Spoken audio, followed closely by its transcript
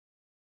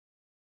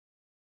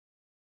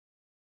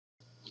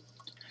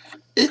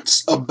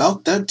It's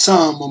about that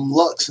time. I'm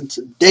Lux, and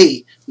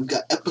today we've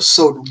got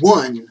episode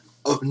 1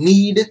 of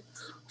Need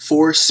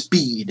For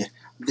Speed.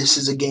 This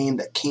is a game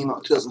that came out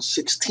in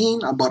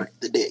 2016. I bought it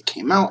the day it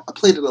came out. I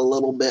played it a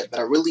little bit, but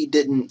I really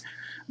didn't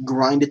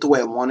grind it the way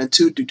I wanted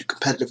to due to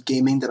competitive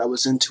gaming that I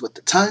was into at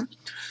the time.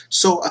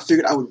 So I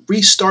figured I would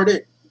restart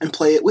it and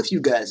play it with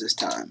you guys this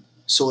time.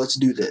 So let's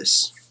do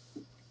this.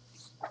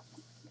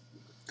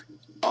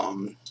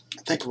 I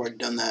think I've already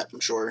done that, I'm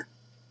sure,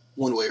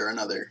 one way or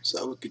another,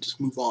 so we could just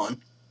move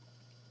on.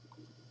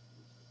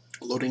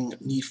 Loading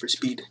Need for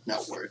Speed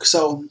Network.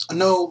 So I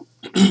know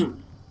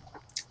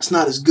it's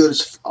not as good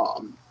as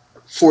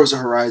Forza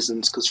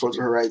Horizons, because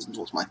Forza Horizons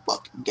was my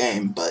fucking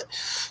game, but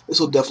this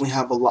will definitely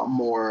have a lot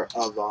more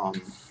of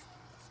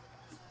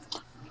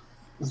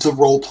the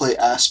roleplay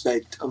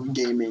aspect of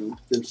gaming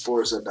than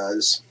Forza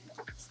does.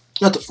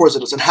 Not that Forza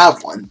doesn't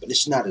have one, but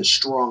it's not as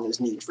strong as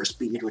Need for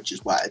Speed, which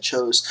is why I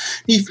chose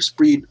Need for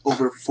Speed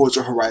over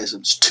Forza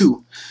Horizons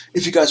 2.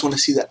 If you guys want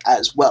to see that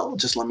as well,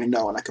 just let me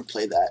know and I can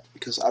play that,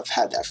 because I've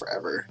had that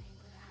forever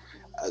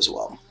as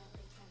well.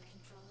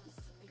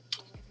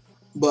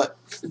 But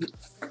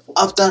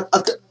I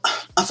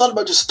thought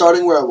about just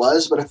starting where I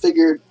was, but I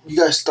figured you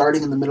guys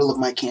starting in the middle of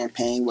my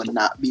campaign would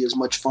not be as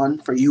much fun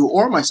for you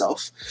or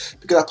myself,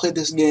 because I played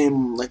this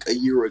game like a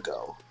year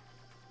ago-ish.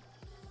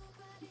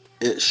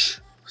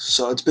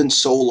 So it's been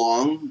so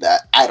long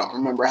that I don't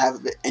remember half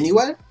of it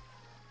anyway.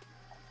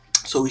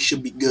 So we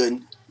should be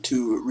good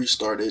to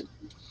restart it.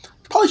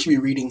 Probably should be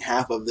reading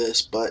half of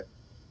this, but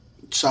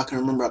so I can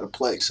remember how to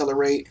play.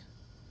 Accelerate.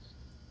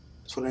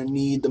 That's what I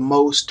need the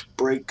most.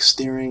 Brake,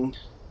 steering.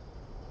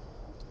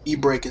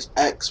 E-brake is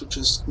X, which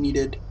is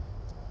needed.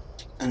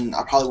 And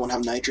I probably won't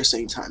have nitrous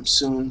anytime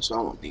soon, so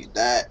I won't need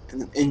that.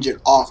 And then engine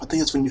off. I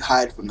think that's when you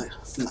hide from the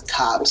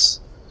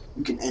cops.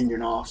 You can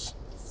engine off.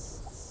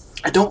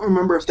 I don't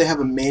remember if they have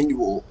a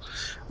manual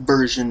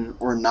version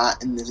or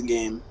not in this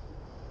game.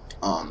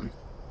 I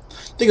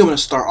think I'm going to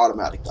start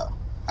automatic though,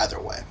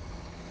 either way.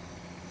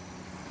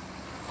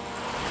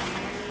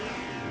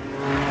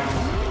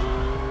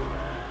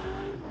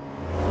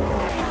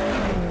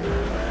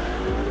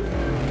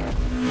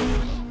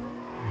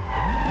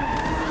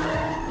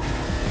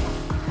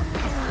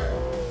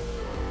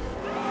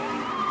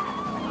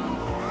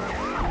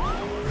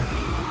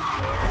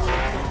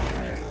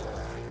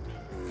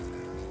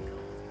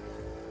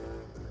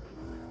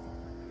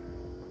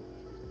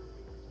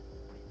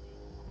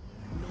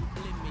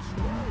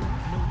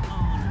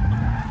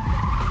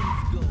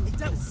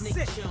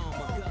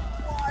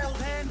 Wild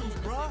handles,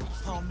 bro.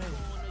 Oh man,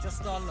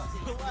 just our luck.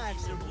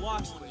 Relax and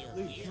watch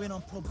me. You in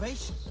on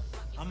probation.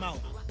 I'm out.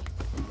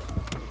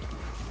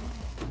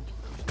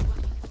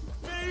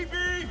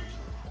 Baby!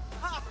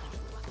 Ha!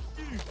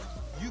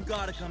 You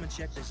gotta come and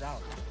check this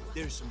out.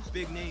 There's some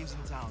big names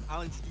in town.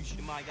 I'll introduce you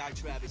to my guy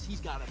Travis. He's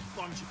got a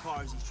bunch of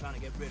cars he's trying to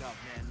get rid of,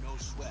 man. No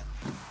sweat.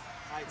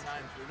 High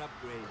time for an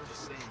upgrade,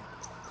 just saying.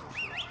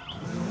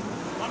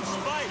 I'm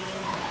Spike.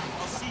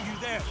 I'll see you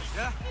there,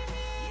 yeah?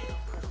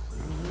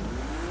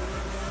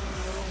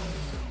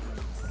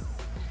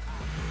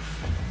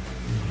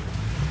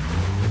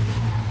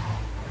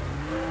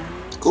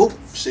 Cool.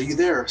 See you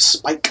there,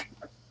 Spike.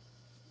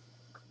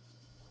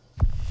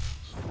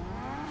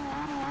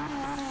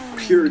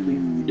 Pure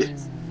lead.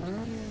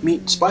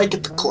 Meet Spike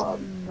at the club.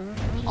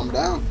 I'm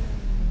down.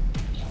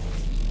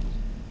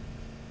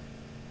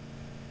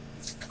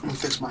 I'm gonna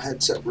fix my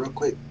headset real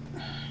quick.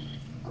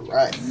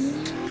 Alright.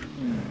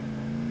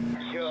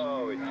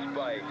 Yo, it's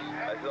Spike.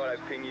 I thought I'd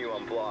ping you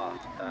on blah.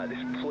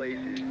 This place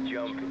is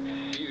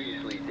jumping.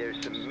 Seriously,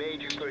 there's some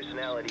major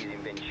personalities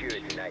in Ventura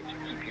tonight, so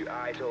keep your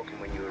eyes open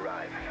when you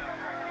arrive.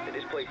 But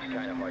this place is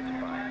kind of hard to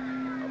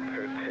find. On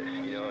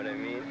purpose, you know what I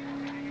mean?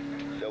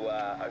 So,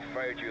 I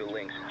fired you a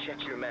link, so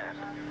check your map.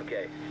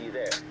 Okay, see you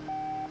there.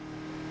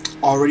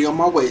 Already on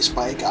my way,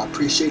 Spike. I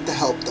appreciate the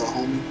help though,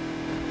 homie.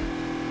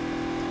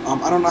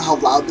 I don't know how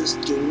loud this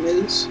game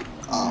is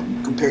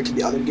compared to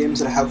the other games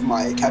that I have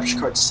my capture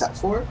card set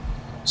for.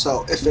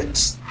 So if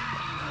it's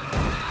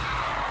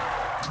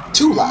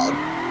too loud,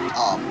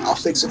 I'll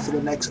fix it for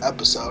the next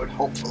episode,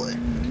 hopefully.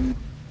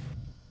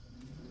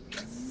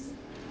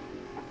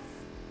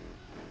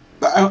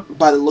 But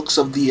by the looks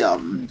of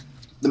the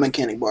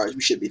mechanic bars,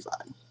 we should be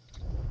fine.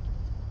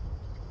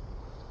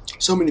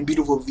 So many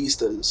beautiful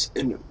vistas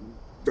in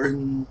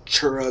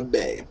Ventura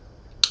Bay.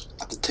 I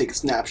have to take a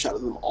snapshot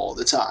of them all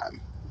the time.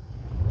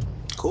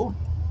 Cool.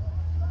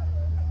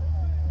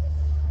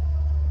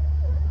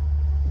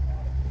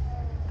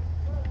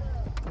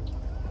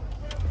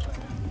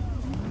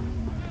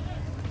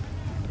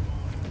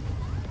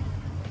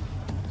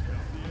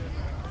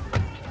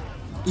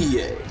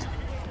 EA.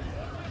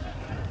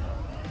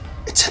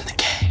 It's in the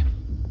game.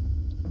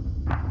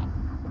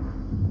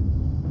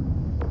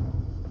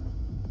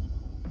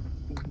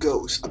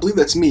 Ghost. I believe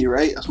that's me,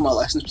 right? That's what my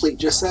license plate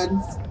just said.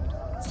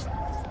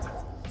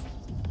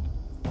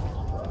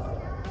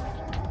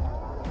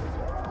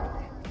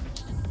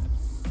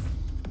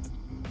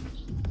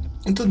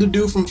 Into the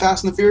dude from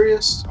Fast and the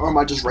Furious? Or am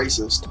I just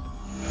racist?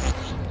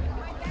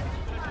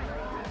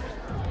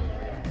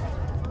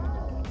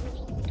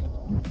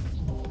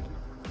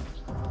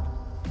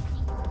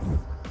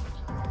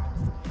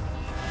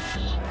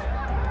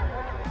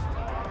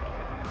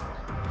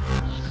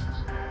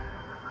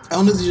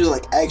 don't know if these are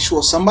like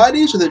actual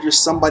somebodies or they're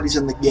just somebodies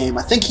in the game.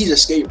 I think he's a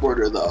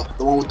skateboarder though,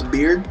 the one with the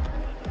beard.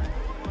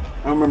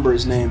 I don't remember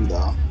his name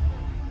though.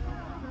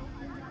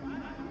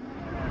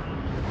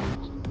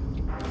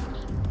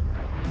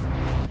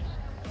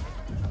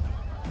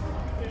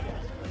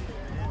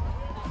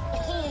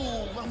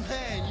 Oh, my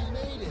man, you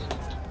made it.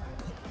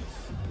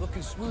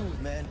 Looking smooth,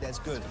 man. That's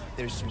good.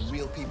 There's some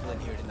real people in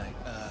here tonight.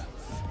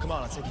 Come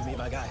on, I'll take you to meet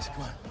my guys.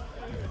 Come on.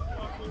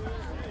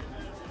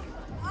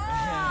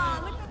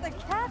 Ah, look what the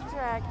cat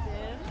dragged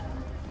in.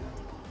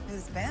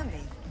 Who's Bambi?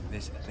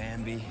 This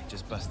Bambi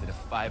just busted a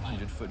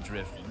 500-foot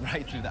drift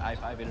right through the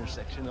I-5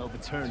 intersection over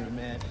Turner,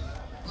 man.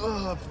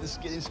 Oh, up the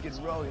skid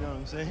row, you know what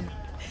I'm saying?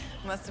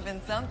 Must have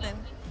been something.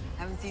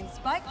 Haven't seen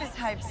Spike this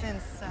hype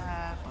since,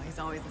 well, he's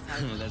always this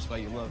hype. That's why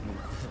you love me.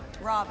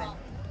 Robin.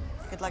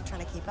 Good luck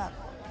trying to keep up.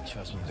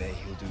 Trust me, babe,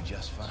 he'll do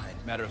just fine.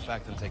 Matter of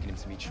fact, I'm taking him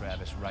to meet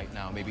Travis right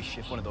now. Maybe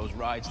shift one of those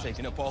rides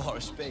taking up all our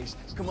space.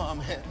 Come on,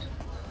 man.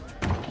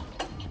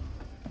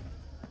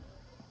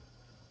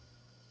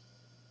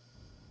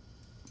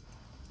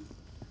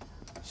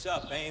 What's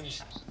up,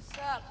 Ames? What's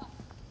up?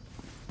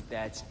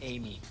 That's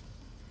Amy.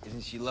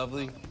 Isn't she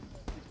lovely?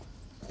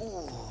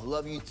 Ooh,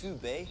 love you too,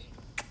 babe.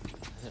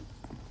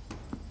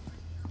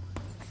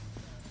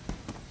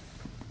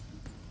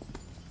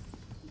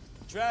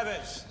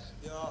 Travis,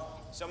 yo,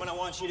 someone I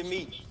want you to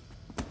meet.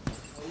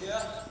 Oh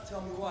yeah?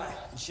 Tell me why.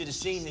 You should have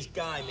seen this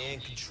guy, man.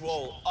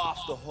 Control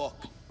off the hook.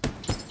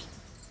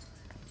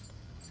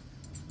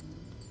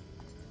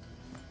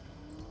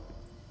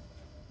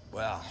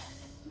 Well,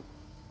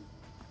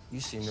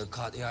 you seem to have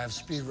caught the eye of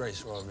Speed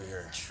Racer over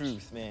here.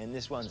 Truth, man.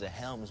 This one's a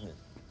helmsman.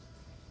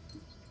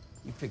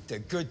 You picked a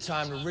good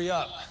time to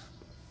re-up.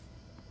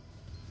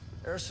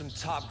 There's some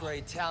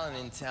top-grade talent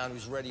in town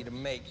who's ready to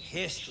make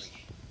history.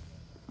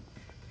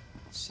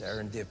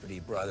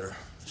 Serendipity, brother.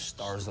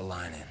 Stars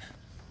aligning.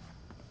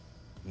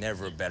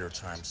 Never a better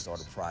time to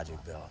start a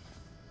project, Bill.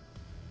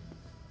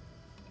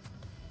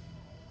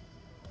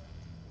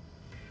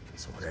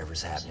 So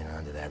whatever's happening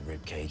under that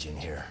ribcage in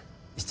here,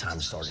 it's time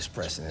to start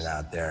expressing it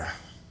out there.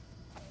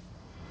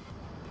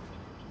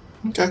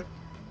 Okay,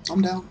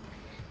 I'm down.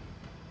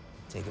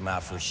 Take him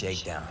out for a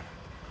shakedown.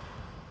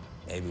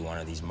 Maybe one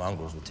of these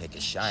mongrels will take a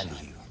shine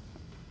to you.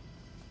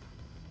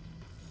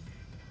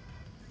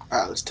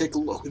 Alright, let's take a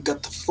look. We've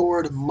got the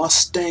Ford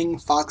Mustang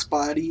Fox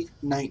Body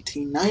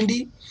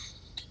 1990,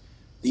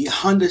 the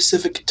Honda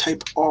Civic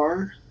Type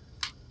R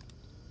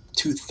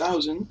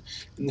 2000,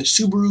 and the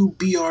Subaru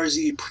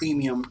BRZ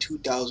Premium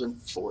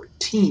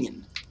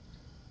 2014.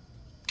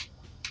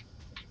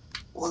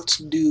 Let's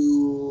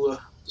do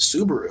the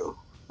Subaru.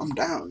 I'm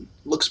down.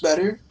 Looks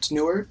better. It's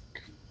newer.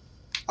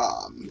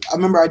 I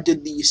remember I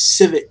did the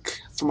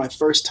Civic for my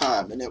first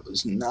time, and it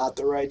was not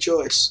the right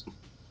choice.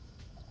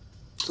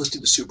 Let's do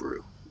the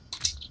Subaru.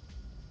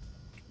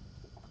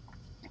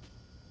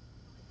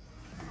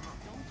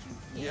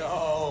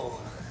 Yo!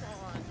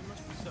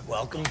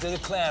 Welcome to the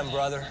clan,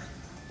 brother.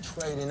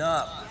 Trading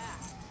up.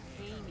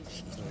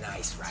 She's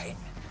nice, right?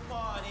 Come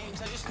on,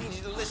 Ames. I just need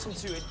you to listen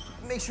to it.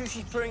 Make sure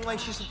she's purring like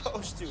she's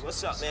supposed to.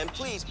 What's up, man?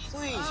 Please,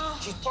 please.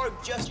 She's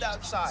parked just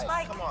outside.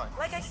 Spike, Come on.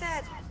 like I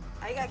said,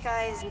 I got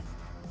guys with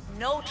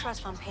no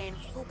trust fund paying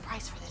full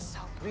price for this, so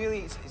Really?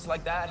 It's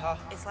like that, huh?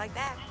 it's like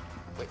that.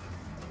 Wait.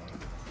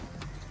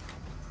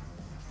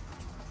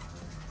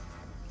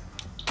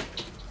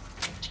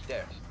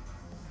 There.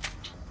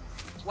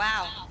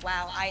 Wow,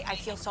 I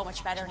feel so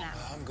much better now.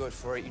 I'm good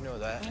for it. You know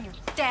that. And your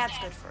dad's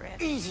good for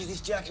it. Easy.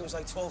 This jacket was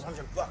like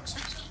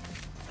 $1,200.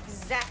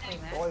 Exactly,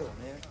 man. Oil,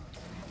 man.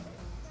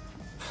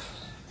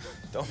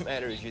 Don't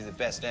matter if you're the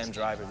best damn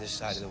driver this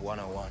side of the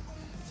 101.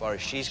 As far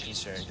as she's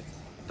concerned,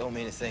 don't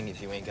mean a thing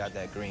if you ain't got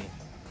that green.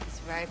 It's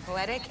very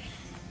poetic,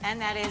 and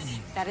that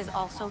is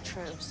also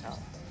true, so.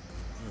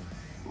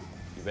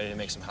 You ready to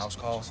make some house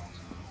calls?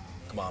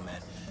 Come on,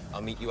 man.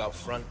 I'll meet you out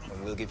front,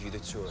 and we'll give you the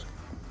tour.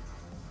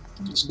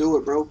 Let's do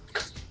it, bro.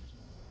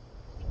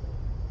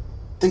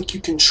 Think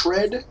you can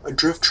shred? A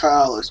drift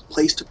trial is a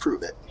place to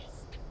prove it.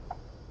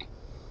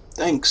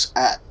 Thanks,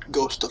 at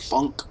Ghost of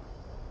Funk.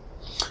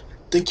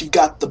 Think you've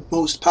got the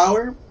most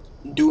power?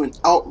 Do an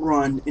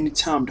outrun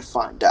anytime to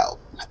find out.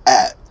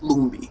 At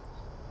Loomby.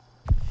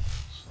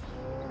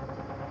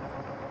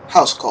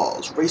 House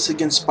calls. Race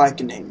against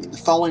Spike and Amy. The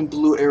following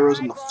blue arrows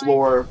on the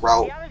floor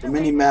route the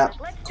mini-map.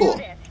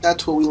 Cool.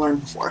 That's what we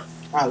learned before.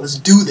 Alright, let's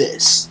do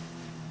this.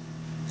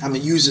 I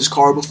haven't used this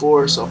car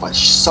before, so if I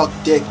suck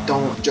dick,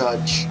 don't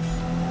judge.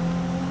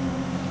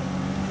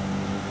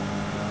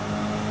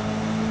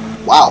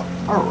 Wow.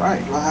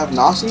 Alright. Do I have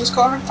NOS in this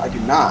car? I do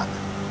not.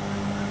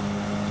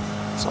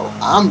 So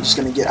I'm just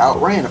gonna get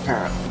outran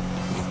apparently.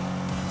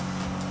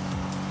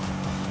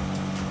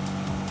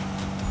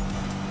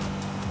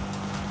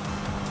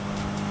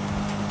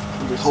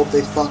 I just hope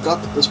they fuck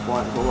up at this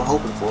point, is what we're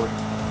hoping for.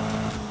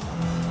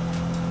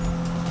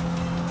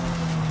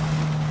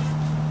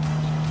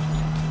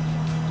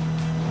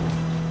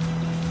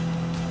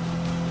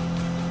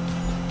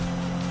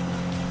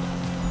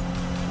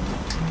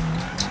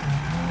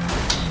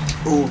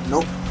 Oh,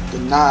 nope.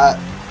 Did not.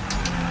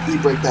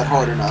 e-brake that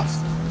hard enough.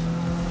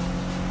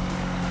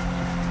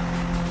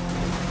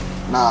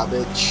 Nah,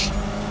 bitch.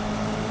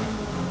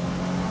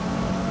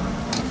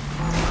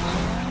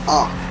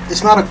 Oh,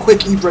 it's not a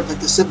quick e-brake like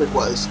the Civic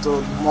was. It's a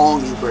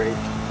long e-brake.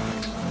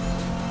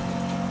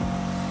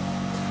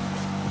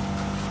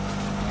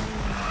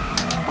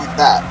 Like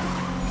that.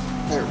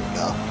 There we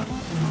go.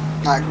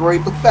 Not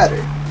great, but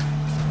better.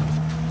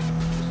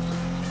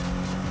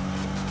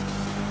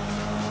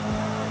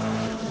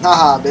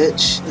 Nah,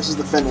 bitch. This is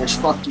the finish.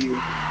 Fuck you.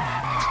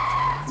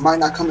 Might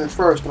not come in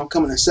first, but I'm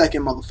coming in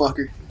second,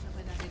 motherfucker.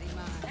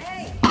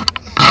 Hey!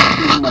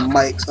 Using my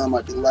mic, so I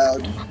might be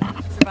loud.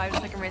 Survived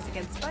a second race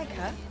against Spike,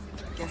 huh?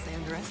 Guess I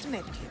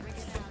underestimated you.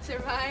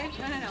 Survived?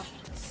 No.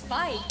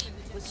 Spike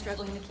was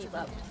struggling to keep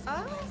up.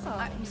 Oh.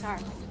 I'm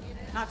sorry.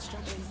 Not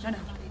struggling. No.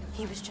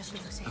 He was just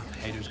losing.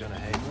 Haters gonna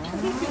hate.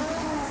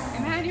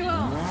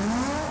 Emmanuel!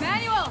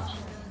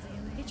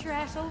 Get your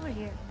ass over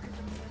here.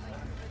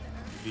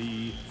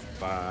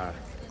 V-5-4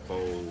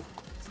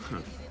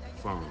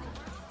 phone.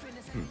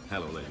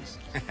 Hello, ladies.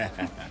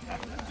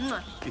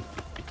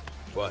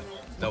 What?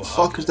 No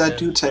Fuck is that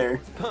dude's hair?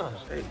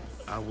 Hey,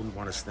 I wouldn't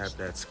want to snap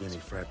that skinny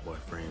frat boy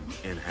friend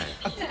in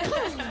half.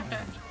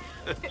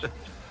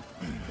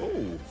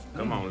 Oh,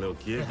 come on, little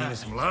kid. Give me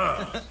some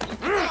love.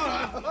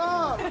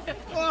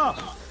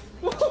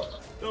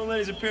 Don't let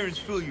his appearance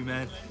fool you,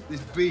 man.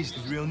 This beast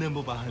is real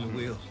nimble behind the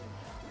wheel.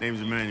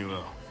 Name's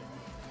Emmanuel.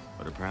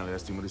 But apparently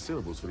that's too many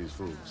syllables for these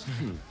fools.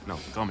 No,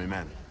 call me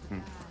Manny.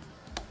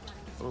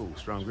 Oh,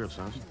 strong grip,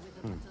 son.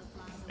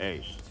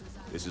 Hey,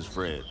 this is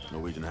Fred,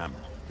 Norwegian Hammer.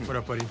 What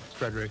up, buddy?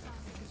 Frederick.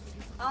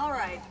 All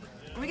right.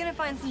 Are we gonna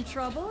find some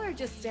trouble or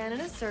just stand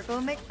in a circle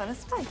and make fun of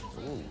Spike?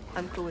 Ooh,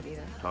 I'm cool with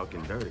either.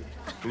 talking dirty.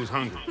 Who's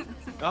hungry?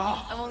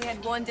 Oh, I've only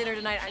had one dinner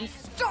tonight. I'm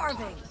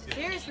starving.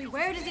 Seriously,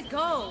 where does it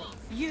go?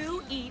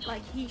 You eat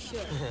like he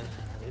should.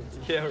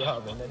 yeah,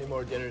 Robin. Any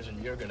more dinners and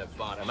you're gonna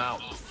bottom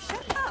out.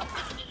 Shut up.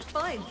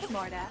 Fine,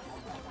 smartass.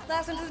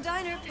 Last one to the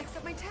diner picks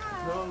up my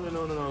tab.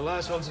 No.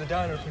 Last one to the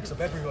diner picks up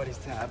everybody's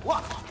tab.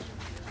 What?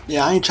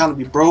 Yeah, I ain't trying to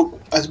be broke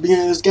at the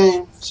beginning of this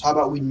game, so how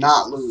about we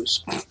not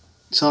lose?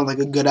 Sounds like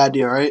a good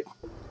idea, right?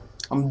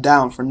 I'm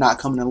down for not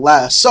coming in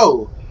last.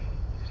 So,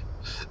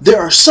 there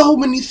are so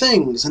many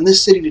things in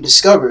this city to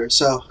discover,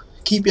 so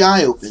keep your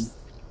eye open.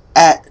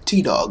 At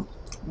T-Dog.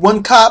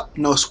 One cop,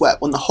 no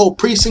sweat. When the whole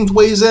precinct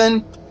weighs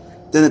in,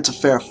 then it's a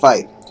fair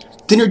fight.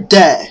 Dinner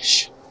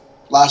dash.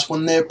 Last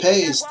one there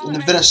pays. And the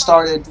event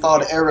started,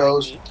 follow the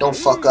arrows. Don't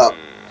fuck up.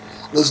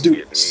 Let's do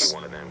this.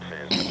 One of them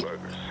fancy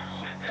burgers.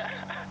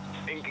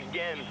 Think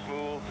again,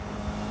 fool.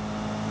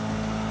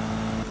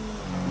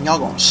 Y'all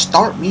gonna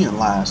start me in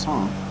last,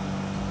 huh?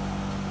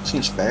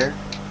 Seems fair.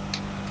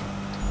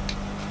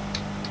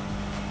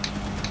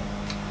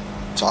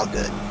 It's all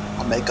good.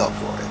 I'll make up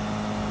for it.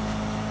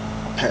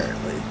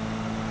 Apparently.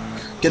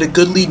 Get a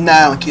good lead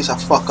now in case I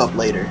fuck up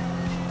later.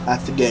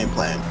 That's the game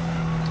plan.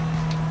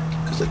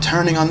 Because the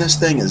turning on this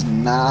thing is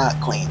not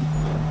clean.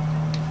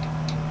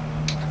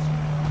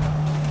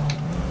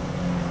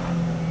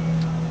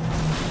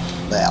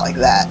 Yeah, like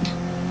that.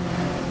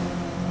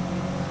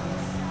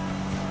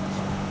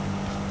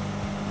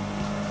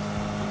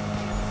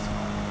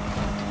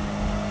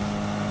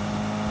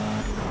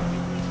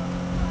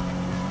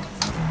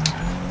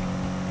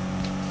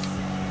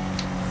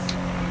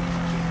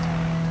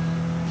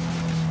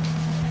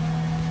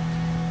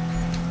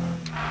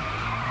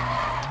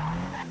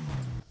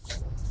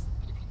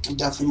 I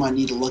definitely might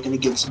need to look into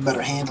getting some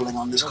better handling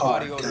on this car,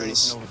 Nobody ordered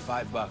because anything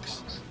over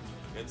 $5.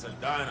 It's a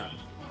diner.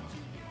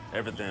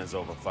 Everything's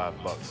over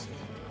 $5.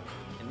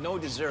 And no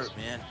dessert,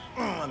 man.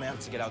 I'm gonna have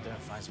to get out there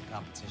and find some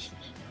competition.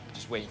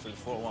 Just waiting for the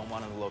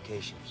 411 on the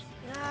location.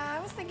 I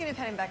was thinking of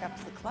heading back up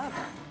to the club.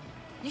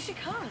 You should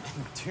come.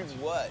 Do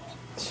what?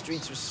 The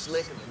streets are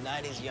slick and the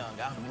night is young.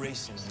 I'm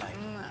racing tonight.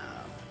 No,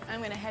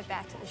 I'm gonna head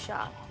back to the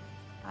shop.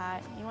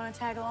 You wanna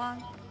tag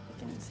along?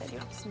 We can set you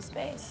up some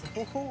space.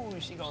 Ooh,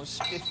 she gonna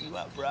spiff you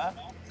up, bruh.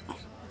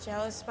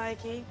 Jealous,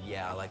 Spikey?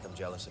 Yeah, I like I'm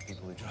jealous of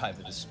people who drive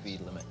at the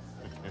speed limit.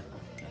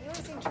 Have you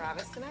ever seen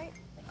Travis tonight?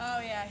 Oh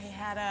yeah, he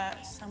had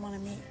someone to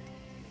meet.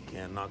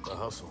 Can't knock the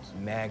hustle.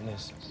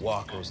 Magnus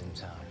Walker's in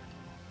town.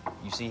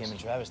 You see him and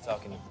Travis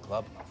talking at the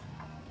club?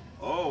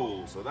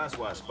 Oh, so that's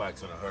why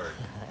Spike's in a hurry.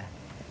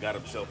 Got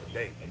himself a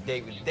date. A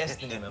date with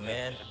destiny, my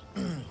man.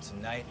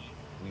 Tonight,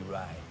 we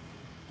ride.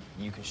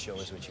 You can show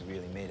us what you're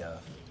really made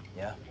of.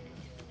 Yeah?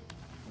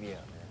 Yeah,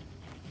 man.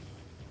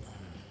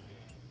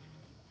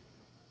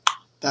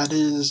 that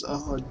is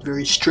a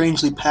very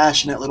strangely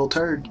passionate little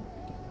turd.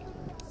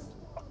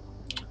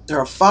 There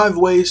are 5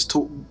 ways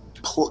to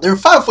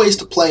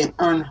play and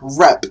earn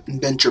rep in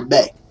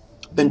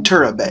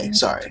Ventura Bay,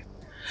 sorry.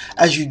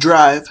 As you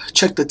drive,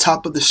 check the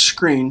top of the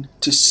screen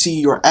to see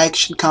your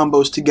action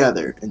combos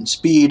together in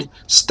speed,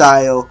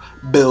 style,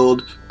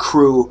 build,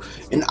 crew,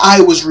 and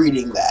I was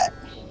reading that.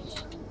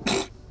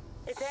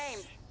 It's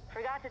Ames.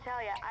 Forgot to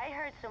tell you, I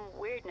heard some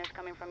weirdness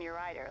coming from your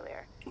ride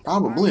earlier.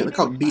 Probably, look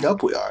how beat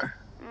up we are.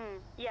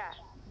 Yeah,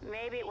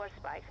 maybe it was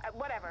Spike's.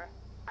 Whatever.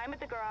 I'm at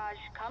the garage.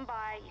 Come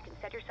by. You can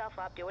set yourself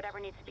up, do whatever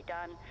needs to be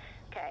done.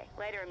 Okay,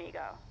 later,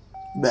 amigo.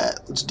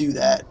 Bet. Let's do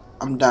that.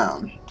 I'm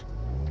down.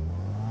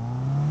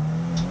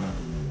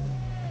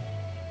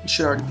 You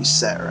should already be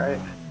set, right?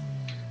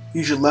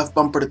 Use your left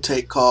bumper to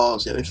take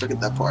calls. Yeah, we figured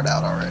that part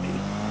out already.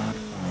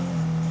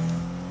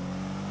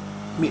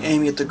 Meet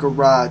Amy at the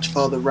garage.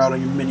 Follow the route on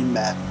your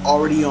mini-map.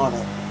 Already on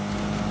it.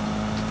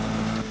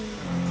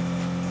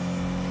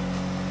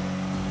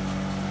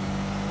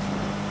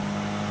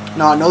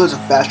 Now, I know there's a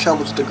fast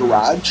travel to the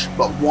garage,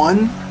 but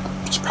one,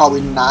 it's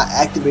probably not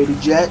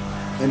activated yet,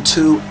 and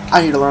two,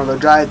 I need to learn how to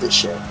drive this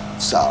shit.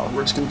 So,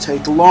 we're just going to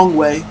take the long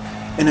way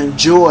and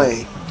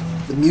enjoy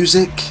the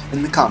music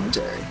and the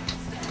commentary.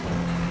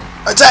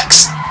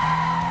 Attacks!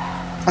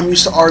 I'm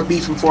used to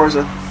RB from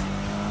Forza.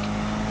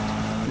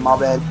 My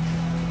bad.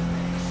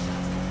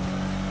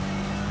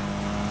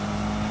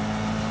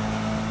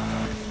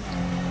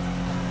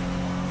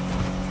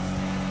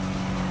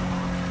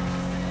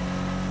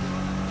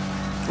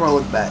 Where I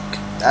look back.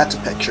 That's a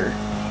picture.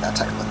 That's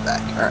how you look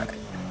back. Alright.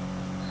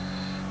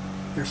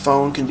 Your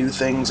phone can do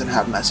things and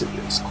have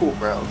messages. Cool,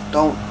 bro.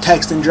 Don't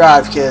text and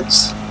drive,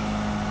 kids.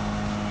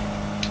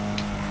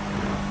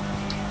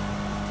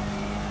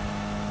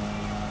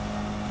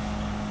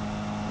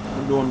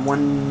 I'm doing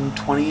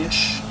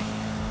 120-ish.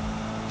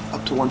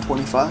 Up to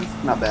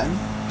 125. Not bad.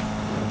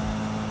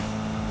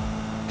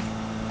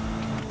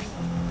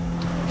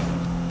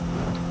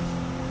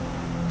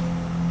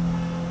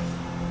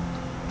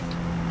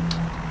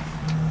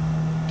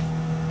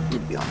 Need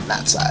to be on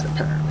that side,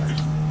 apparently.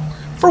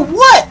 For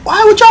what?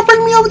 Why would y'all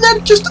bring me over there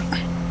to just...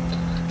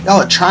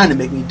 Y'all are trying to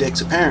make me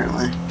dicks,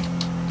 apparently.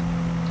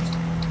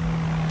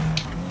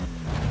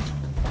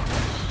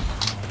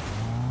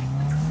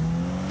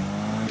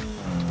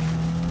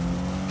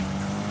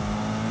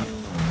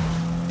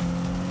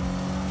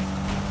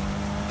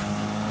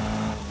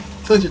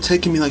 I feel like they're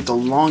taking me like the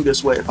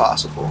longest way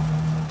possible.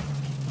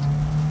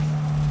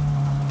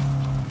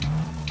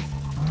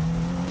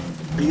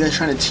 Are you guys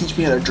trying to teach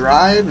me how to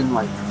drive and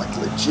like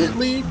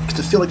legitly? Because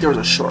I feel like there was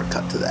a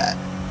shortcut to that.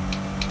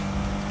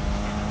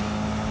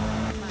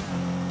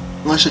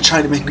 Unless you're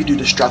trying to make me do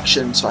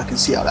destruction so I can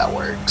see how that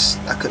works.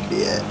 That could be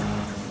it.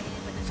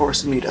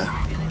 Forcing me to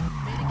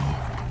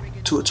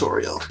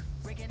tutorial.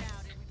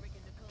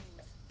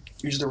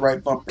 Use the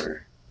right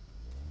bumper.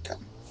 Okay.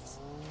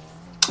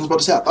 I was about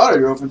to say I thought I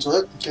drove into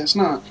it. Guess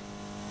not.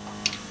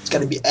 It's got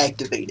to be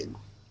activated.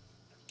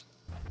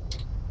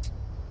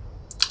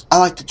 I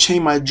like to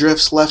chain my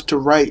drifts left to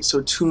right,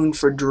 so tune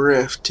for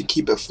drift to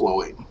keep it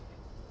flowing.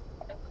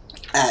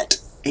 At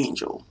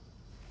Angel.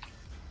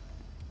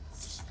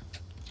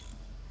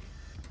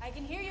 I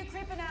can hear you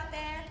creeping out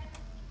there.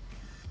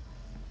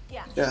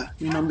 Yeah. Yeah,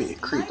 you know me,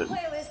 creeping. My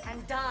playlist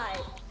and died.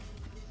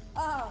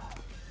 Oh,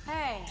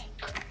 hey.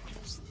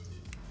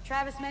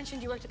 Travis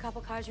mentioned you worked a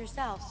couple cars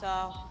yourself,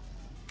 so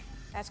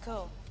that's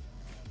cool.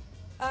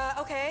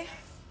 Okay.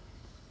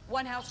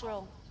 One house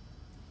rule.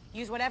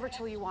 Use whatever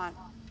tool you want,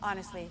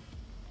 honestly.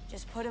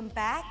 Just put them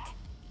back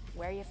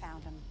where you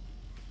found them.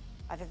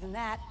 Other than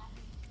that,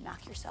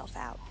 knock yourself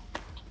out.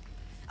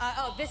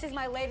 Oh, this is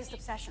my latest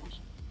obsession.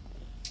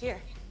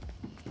 Here.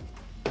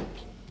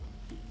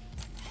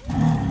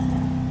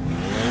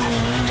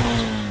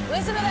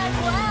 Listen to that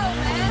growl,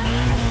 man!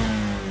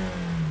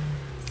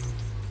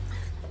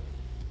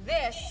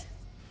 This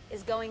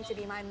is going to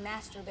be my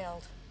master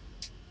build.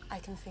 I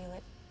can feel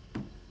it.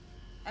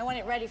 I want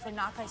it ready for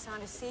Nakai-san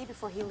to see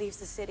before he leaves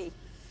the city.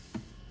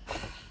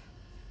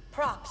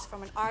 Props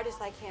from an artist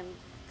like him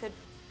could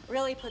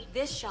really put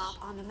this shop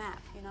on the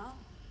map, you know?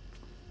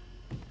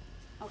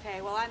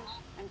 Okay, well, I'm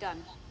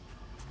done.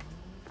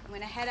 I'm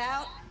gonna head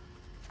out,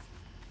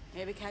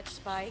 maybe catch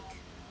Spike.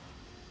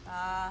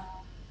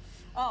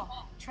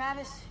 Oh,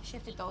 Travis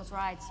shifted those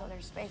rides, so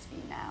there's space for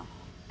you now.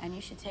 And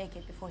you should take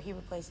it before he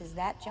replaces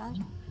that junk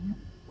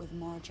with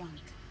more junk.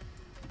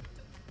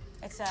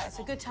 It's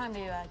a good time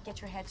to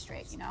get your head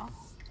straight, you know?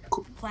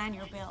 Cool. Plan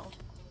your build.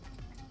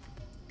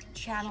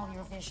 Channel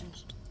your vision.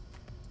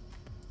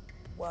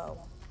 Whoa,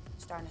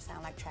 starting to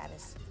sound like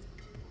Travis.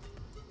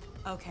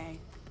 Okay,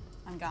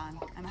 I'm gone.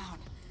 I'm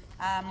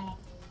out.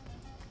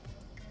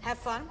 Have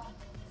fun.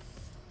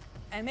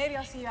 And maybe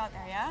I'll see you out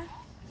there, yeah?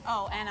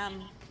 Oh,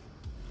 and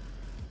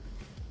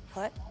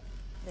put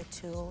the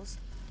tools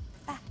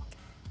back.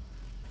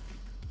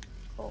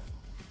 Cool.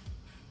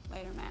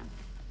 Later, man.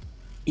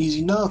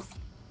 Easy enough.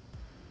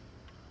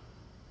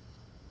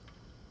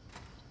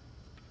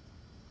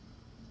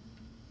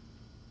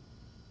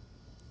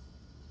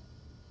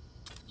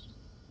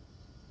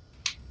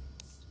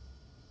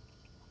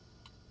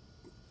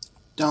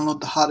 Download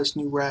the hottest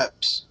new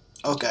raps.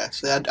 Okay,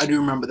 so I do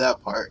remember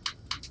that part.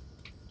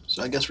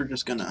 So I guess we're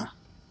just gonna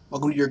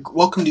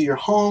welcome to your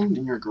home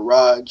and your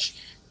garage.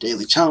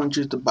 Daily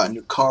challenges to buy a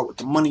new car with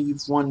the money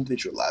you've won.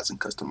 Visualize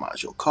and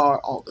customize your car.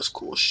 All this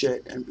cool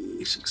shit and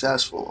be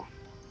successful.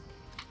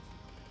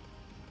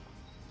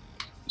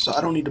 So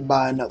I don't need to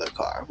buy another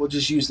car. We'll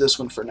just use this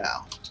one for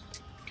now.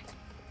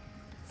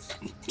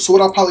 So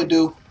what I'll probably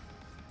do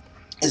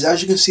is,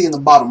 as you can see in the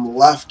bottom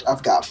left,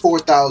 I've got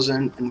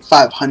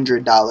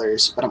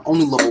 $4,500, but I'm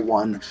only level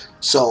 1.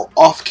 So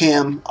off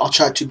cam, I'll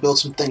try to build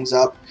some things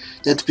up.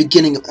 Then at the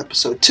beginning of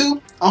episode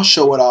 2, I'll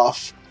show it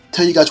off,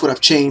 tell you guys what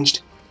I've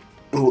changed,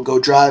 and we'll go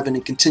driving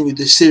and continue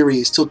this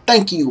series. So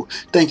thank you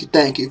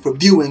for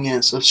viewing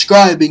and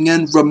subscribing,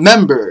 and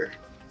remember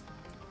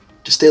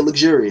to stay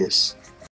luxurious.